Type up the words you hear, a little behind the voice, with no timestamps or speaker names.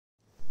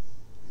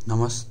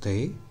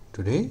Namaste.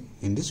 Today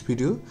in this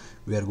video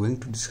we are going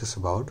to discuss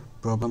about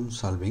problem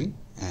solving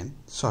and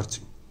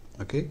searching.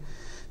 Okay,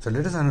 so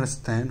let us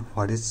understand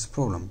what is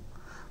problem.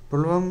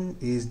 Problem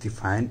is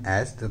defined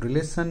as the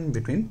relation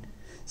between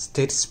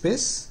state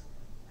space,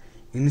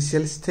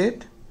 initial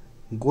state,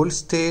 goal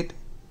state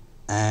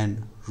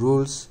and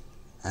rules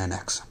and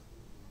action.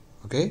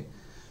 Okay,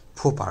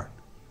 four part.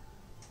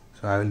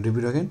 So I will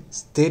repeat again: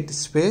 state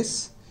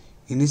space,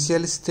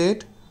 initial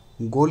state,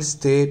 goal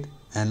state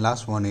and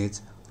last one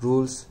is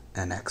rules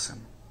and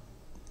action.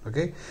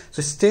 Okay,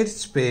 so state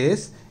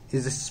space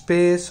is the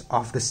space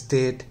of the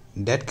state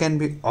that can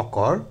be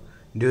occur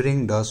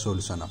during the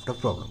solution of the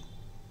problem.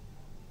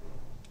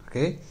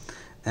 Okay,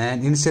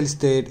 and initial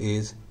state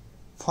is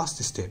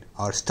first state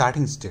or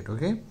starting state.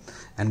 Okay,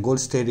 and goal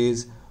state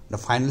is the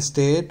final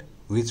state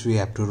which we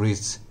have to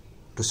reach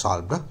to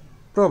solve the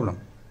problem,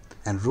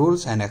 and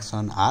rules and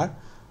action are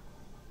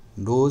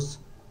those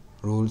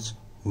rules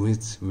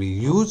which we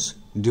use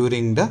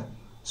during the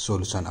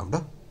solution of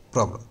the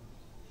problem.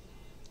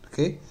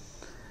 Okay,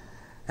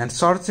 and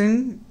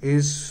searching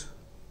is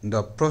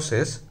the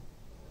process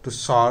to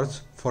search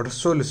for the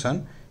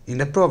solution in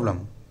the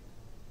problem.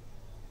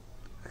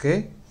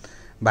 Okay,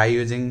 by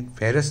using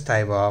various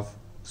type of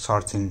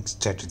searching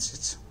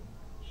strategies.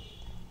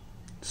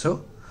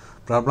 So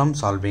problem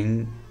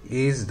solving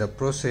is the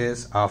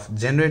process of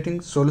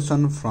generating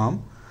solution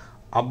from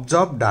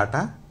observed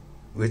data,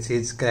 which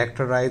is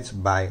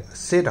characterized by a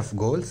set of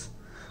goals,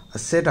 a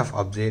set of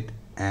objects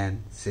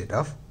and set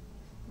of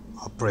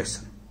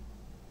operation.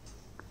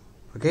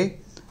 Okay,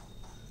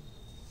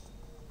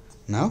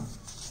 now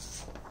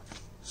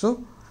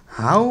so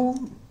how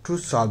to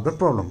solve the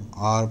problem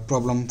or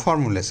problem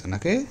formulation.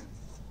 Okay,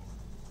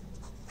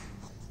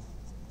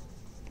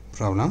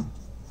 problem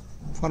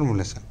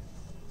formulation.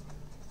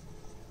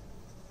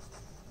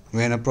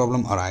 When a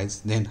problem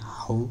arises, then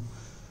how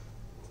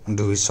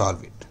do we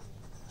solve it?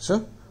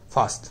 So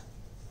first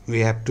we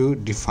have to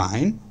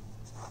define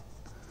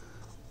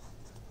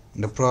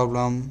the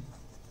problem.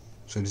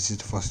 So this is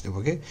the first step.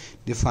 Okay,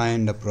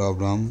 define the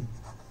problem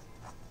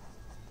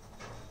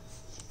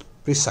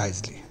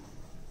precisely.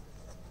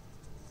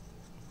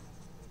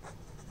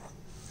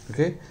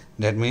 Okay,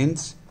 that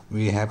means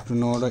we have to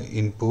know the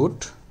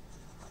input,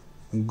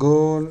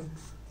 goal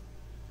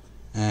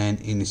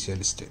and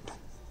initial state.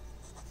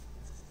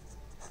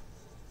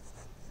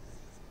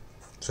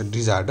 So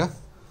these are the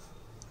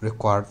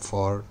required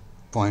for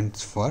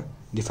points for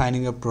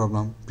defining a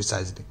problem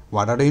precisely.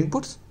 What are the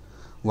inputs,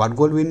 what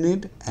goal we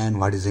need and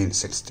what is the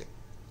initial state.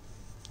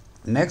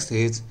 Next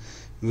is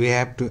we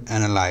have to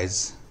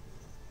analyze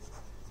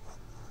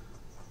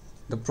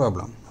the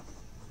problem.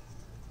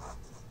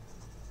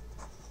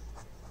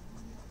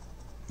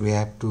 We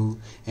have to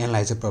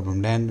analyze the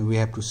problem, then we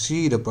have to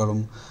see the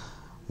problem,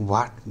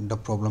 what the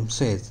problem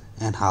says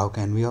and how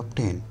can we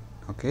obtain.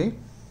 Okay,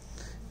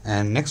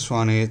 and next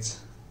one is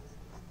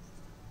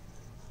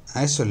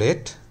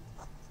isolate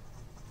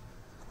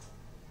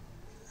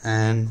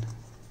and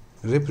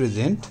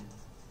represent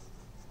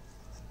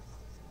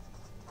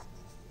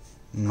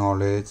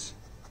knowledge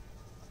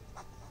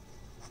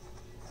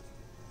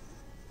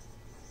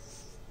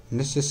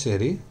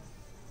necessary,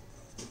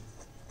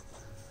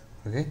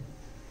 okay,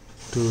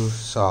 to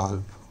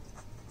solve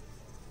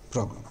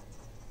problem.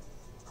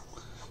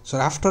 So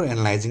after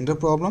analyzing the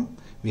problem,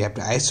 we have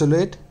to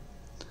isolate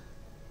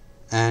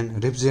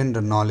and represent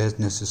the knowledge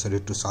necessary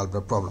to solve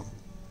the problem.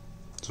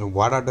 So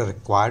what are the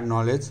required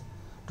knowledge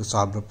to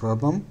solve the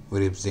problem?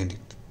 We represent it.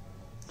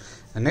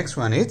 The next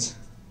one is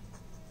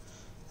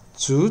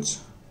choose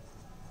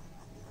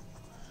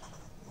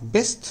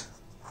best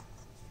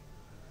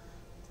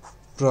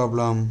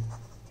problem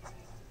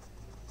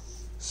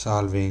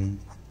solving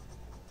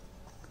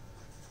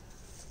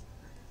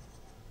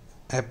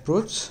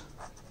approach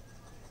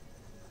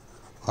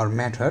or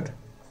method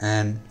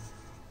and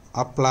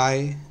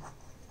apply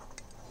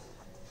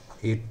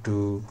it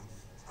to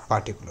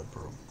particular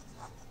problem.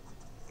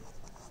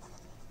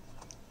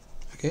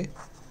 Okay,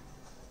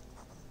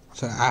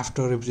 so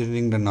after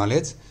representing the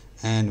knowledge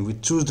and we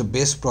choose the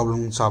best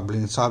problem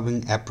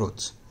solving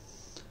approach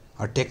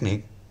or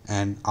technique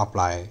and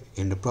apply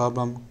in the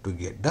problem to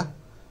get the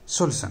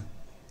solution.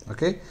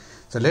 Okay,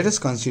 so let us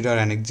consider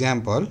an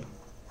example: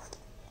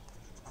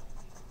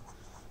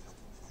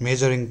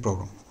 measuring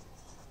problem.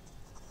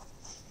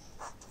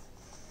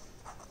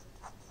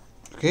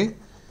 Okay,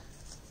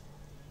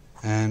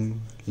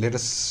 and let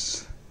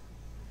us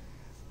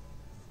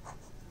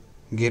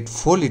get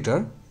 4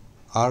 liter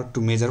or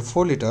to measure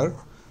 4 liter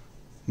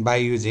by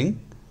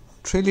using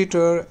 3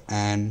 liter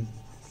and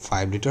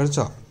 5 liter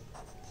jug.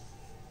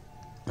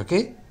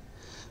 Okay,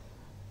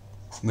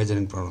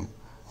 measuring problem,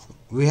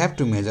 we have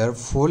to measure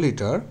 4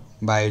 liter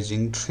by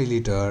using 3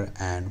 liter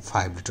and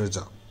 5 liter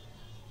jug.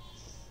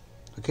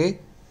 Okay,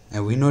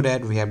 and we know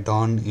that we have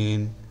done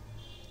in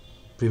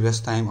previous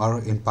time or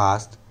in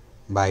past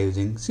by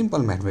using simple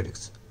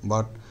mathematics,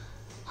 but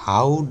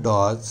how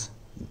does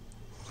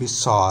we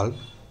solve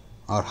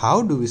or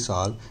how do we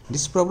solve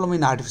this problem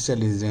in artificial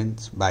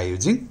intelligence by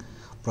using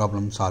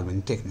problem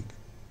solving technique.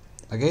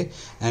 Okay,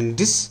 and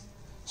this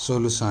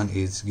solution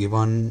is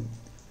given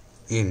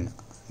in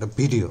the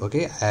video.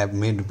 Okay, I have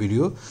made a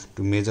video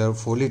to measure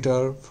 4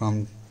 liter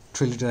from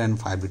 3 liter and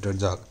 5 liter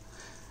jug,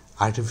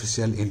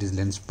 artificial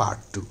intelligence part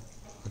 2.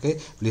 Okay,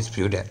 please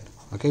view that.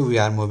 Okay, we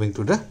are moving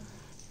to the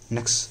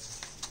next.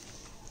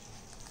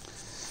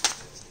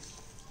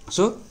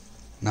 So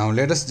now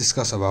let us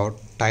discuss about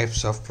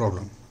types of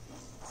problem.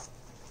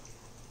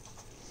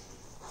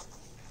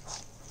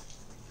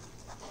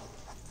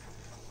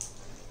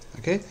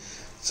 Okay,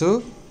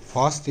 so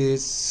first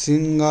is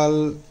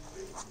single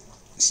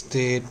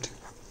state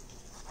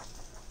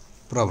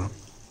problem.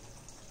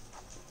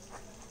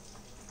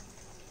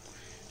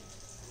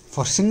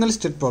 For single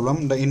state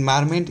problem, the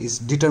environment is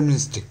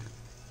deterministic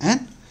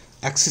and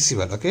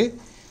accessible. Okay,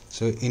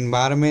 so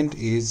environment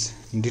is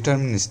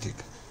deterministic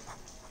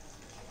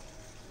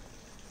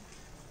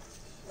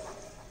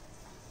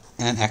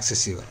and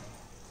accessible.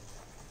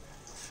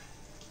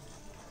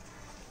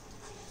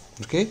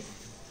 Okay,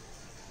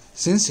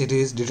 since it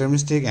is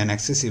deterministic and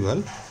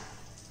accessible,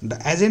 the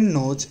agent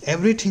knows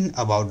everything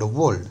about the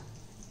world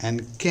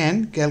and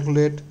can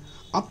calculate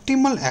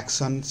optimal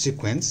action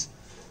sequence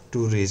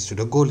to reach to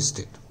the goal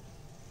state.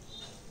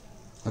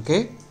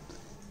 Okay,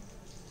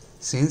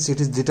 since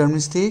it is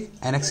deterministic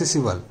and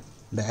accessible,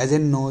 the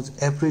agent knows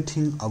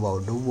everything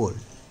about the world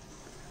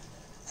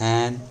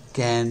and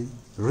can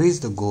reach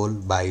the goal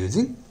by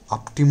using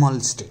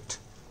optimal state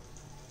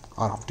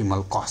or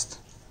optimal cost.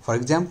 For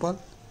example,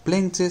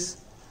 playing chess,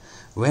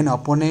 when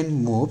opponent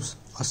moves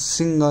a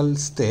single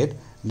state,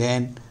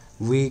 then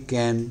we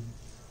can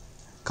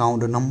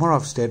count the number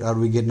of state or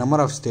we get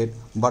number of state,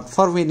 but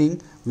for winning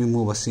we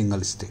move a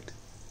single state.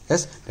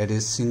 Yes, that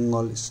is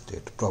single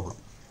state problem.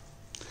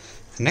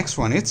 Next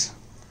one is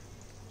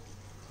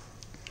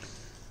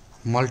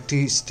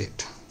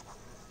multi-state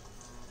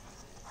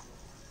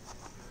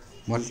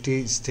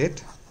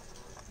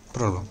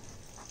problem.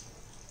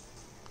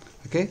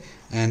 Okay,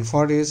 and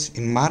for this,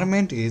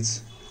 environment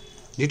is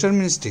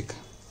deterministic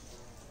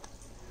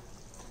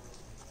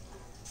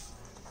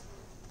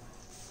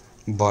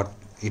but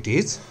it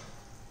is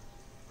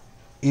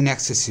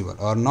inaccessible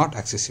or not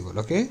accessible.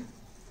 Okay,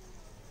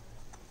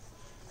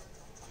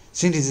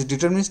 since it is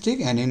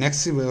deterministic and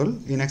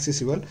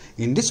inaccessible,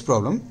 in this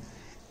problem,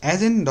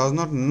 agent does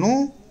not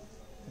know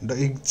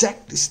the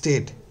exact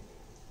state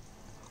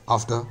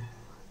of the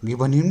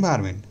given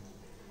environment,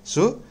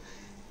 so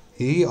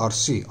he or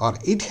she or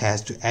it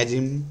has to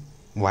assume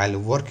while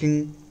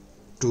working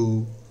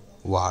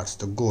towards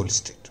the goal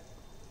state.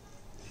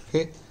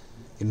 Okay,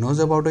 it knows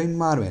about the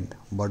environment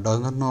but does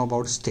not know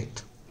about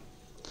state.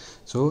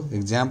 So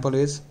example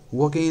is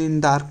working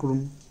in dark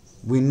room.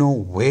 We know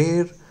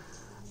where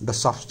the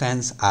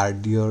substance are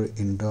there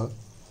in the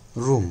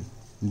room,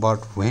 but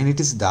when it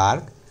is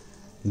dark,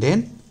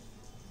 then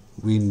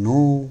we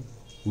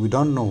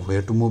don't know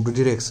where to move the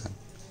direction.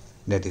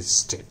 That is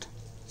state.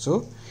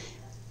 So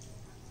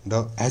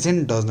the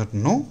agent does not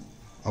know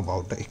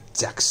about the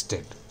exact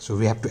state, so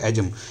we have to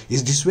assume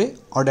is this way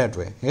or that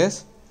way.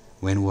 Yes,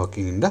 when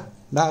working in the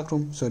dark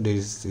room. So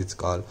this is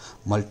called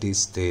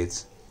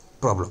multi-stage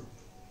problem.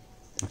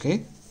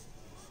 Okay,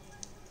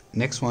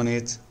 next one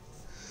is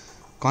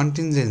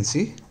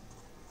contingency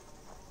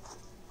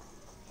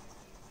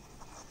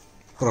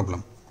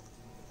problem.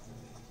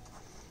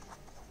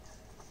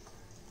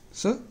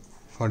 So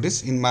for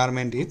this,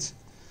 environment is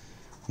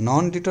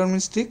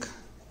non-deterministic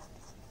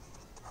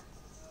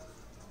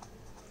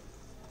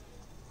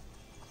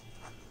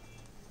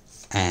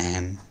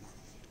and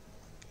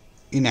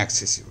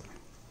inaccessible.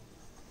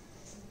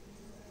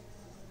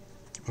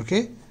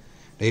 Okay,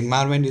 the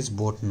environment is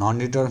both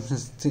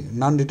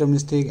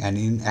non-deterministic and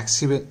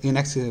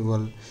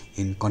inaccessible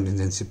in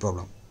contingency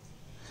problem.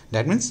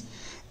 That means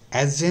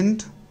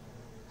agent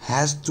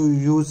has to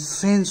use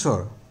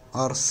sensor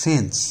or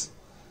sense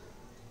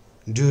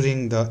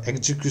during the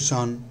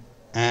execution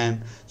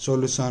and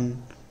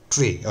solution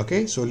tree.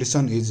 Okay,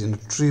 solution is in a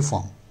tree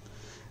form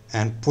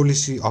and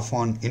policy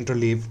often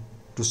interleave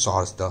to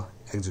source the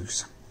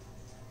execution.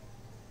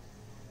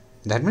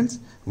 That means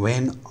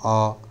when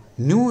a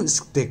new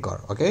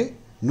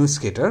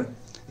skater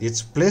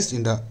is placed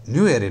in the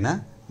new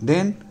arena,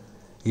 then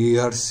he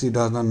or she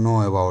does not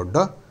know about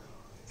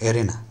the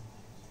arena.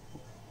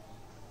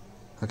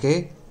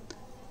 Okay,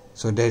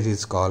 so that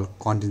is called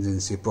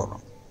contingency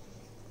problem.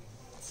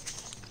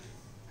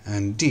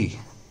 And D.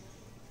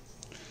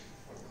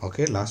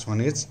 Okay, last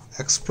one is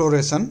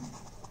exploration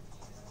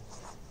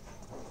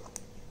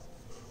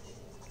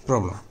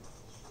problem.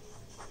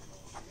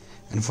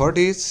 And for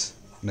this,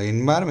 the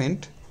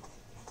environment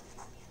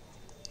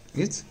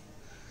is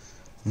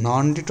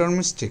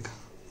non-deterministic.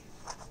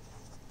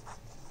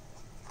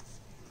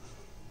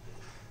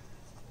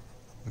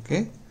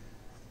 Okay,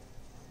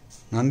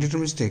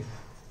 non-deterministic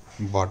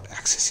but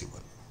accessible.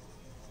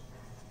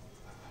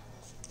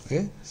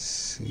 Okay,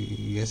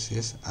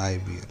 yes,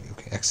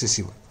 okay,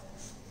 accessible.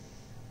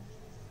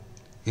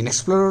 In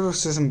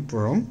exploration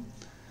problem,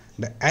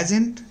 the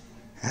agent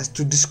has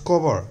to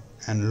discover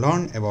and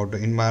learn about the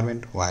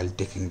environment while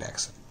taking the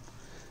action.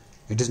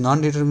 It is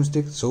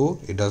non-deterministic, so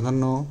it does not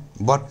know,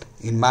 but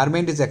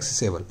environment is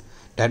accessible.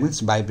 That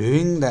means by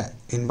viewing the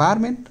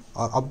environment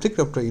or object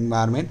of the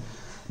environment,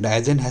 the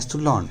agent has to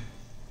learn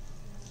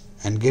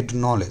and get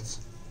knowledge.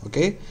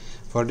 Okay,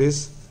 for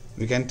this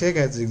we can take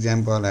as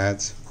example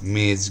as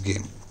maze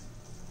game.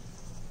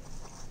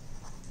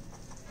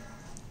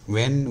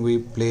 When we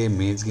play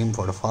maze game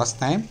for the first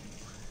time,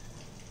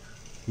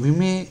 we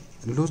may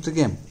lose the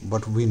game,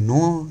 but we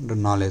know the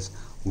knowledge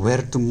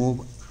where to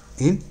move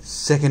in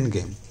second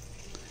game.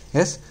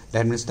 Yes,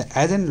 that means the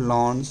agent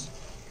learns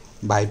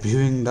by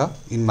viewing the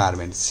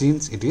environment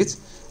since it is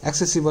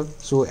accessible,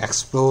 so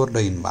explore the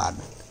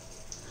environment.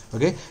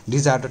 Okay,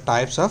 these are the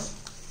types of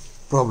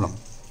problem.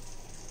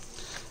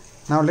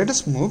 Now let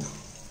us move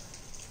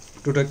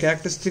to the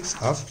characteristics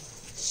of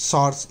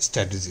search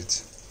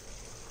strategies.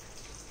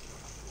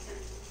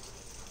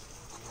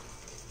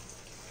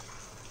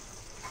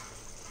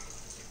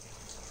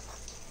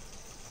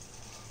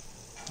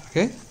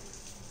 Okay,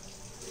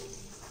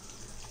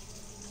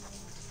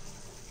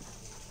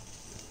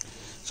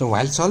 so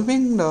while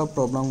solving the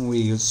problem we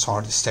use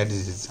search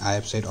strategies, I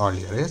have said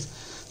earlier. Yes,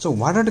 so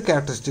what are the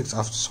characteristics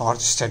of search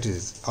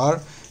strategies,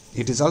 or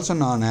it is also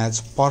known as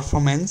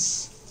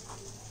performance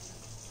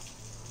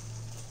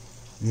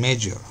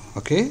measure?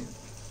 Okay,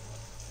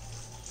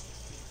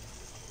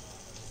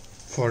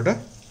 for the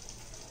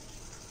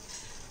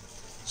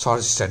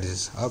search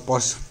strategies, or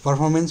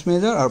performance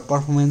measure or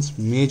performance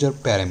measure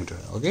parameter.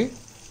 Okay,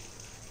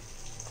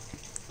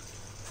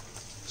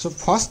 so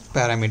first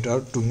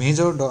parameter to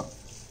measure the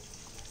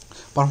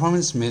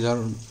performance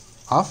measure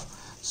of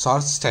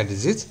search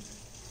strategies,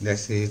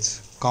 that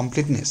is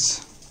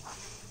completeness.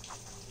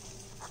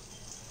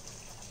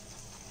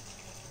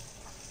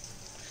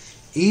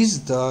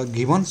 Is the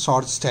given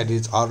search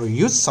strategy or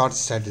used search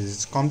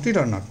strategies complete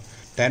or not?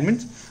 That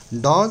means,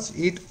 does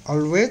it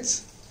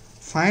always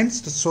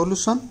finds the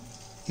solution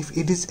if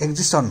it is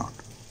exists or not?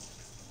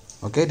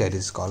 Okay, that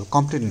is called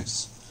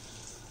completeness.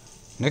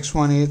 Next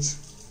one is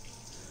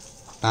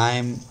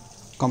time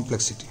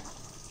complexity.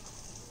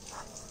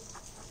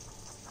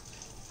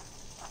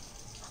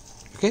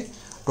 Okay,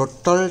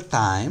 total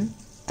time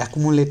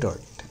accumulated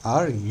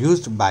or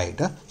used by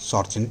the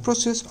searching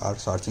process or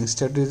searching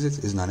strategies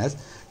is known as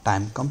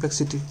time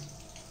complexity.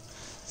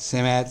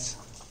 Same as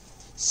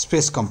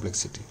space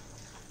complexity.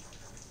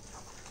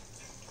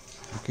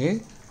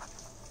 Okay,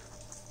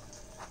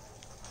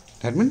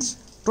 that means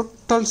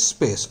total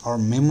space or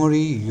memory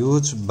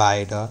used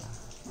by the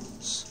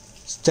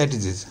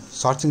strategies,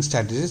 searching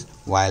strategies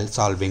while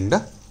solving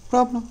the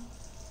problem.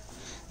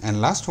 And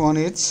last one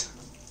is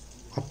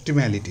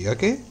optimality.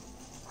 Okay,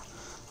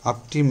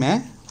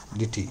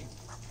 optimality,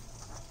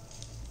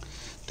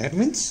 that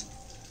means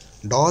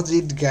does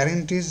it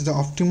guarantees the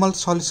optimal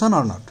solution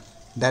or not?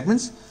 That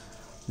means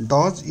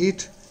does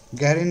it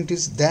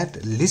guarantees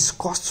that least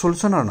cost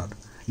solution or not?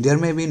 There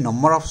may be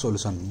number of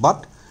solution,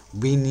 but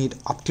we need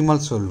optimal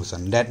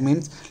solution. That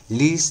means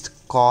least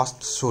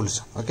cost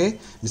solution. Okay,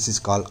 this is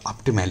called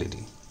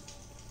optimality.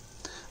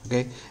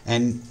 Okay,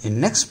 and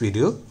in next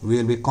video we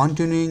will be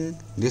continuing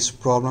this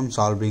problem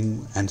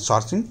solving and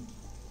searching,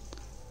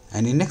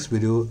 and in next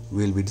video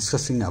we will be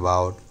discussing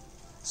about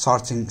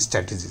searching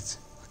strategies.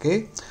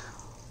 Okay,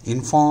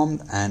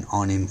 informed and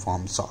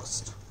uninformed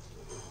search.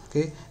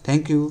 Okay,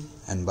 thank you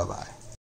and bye bye.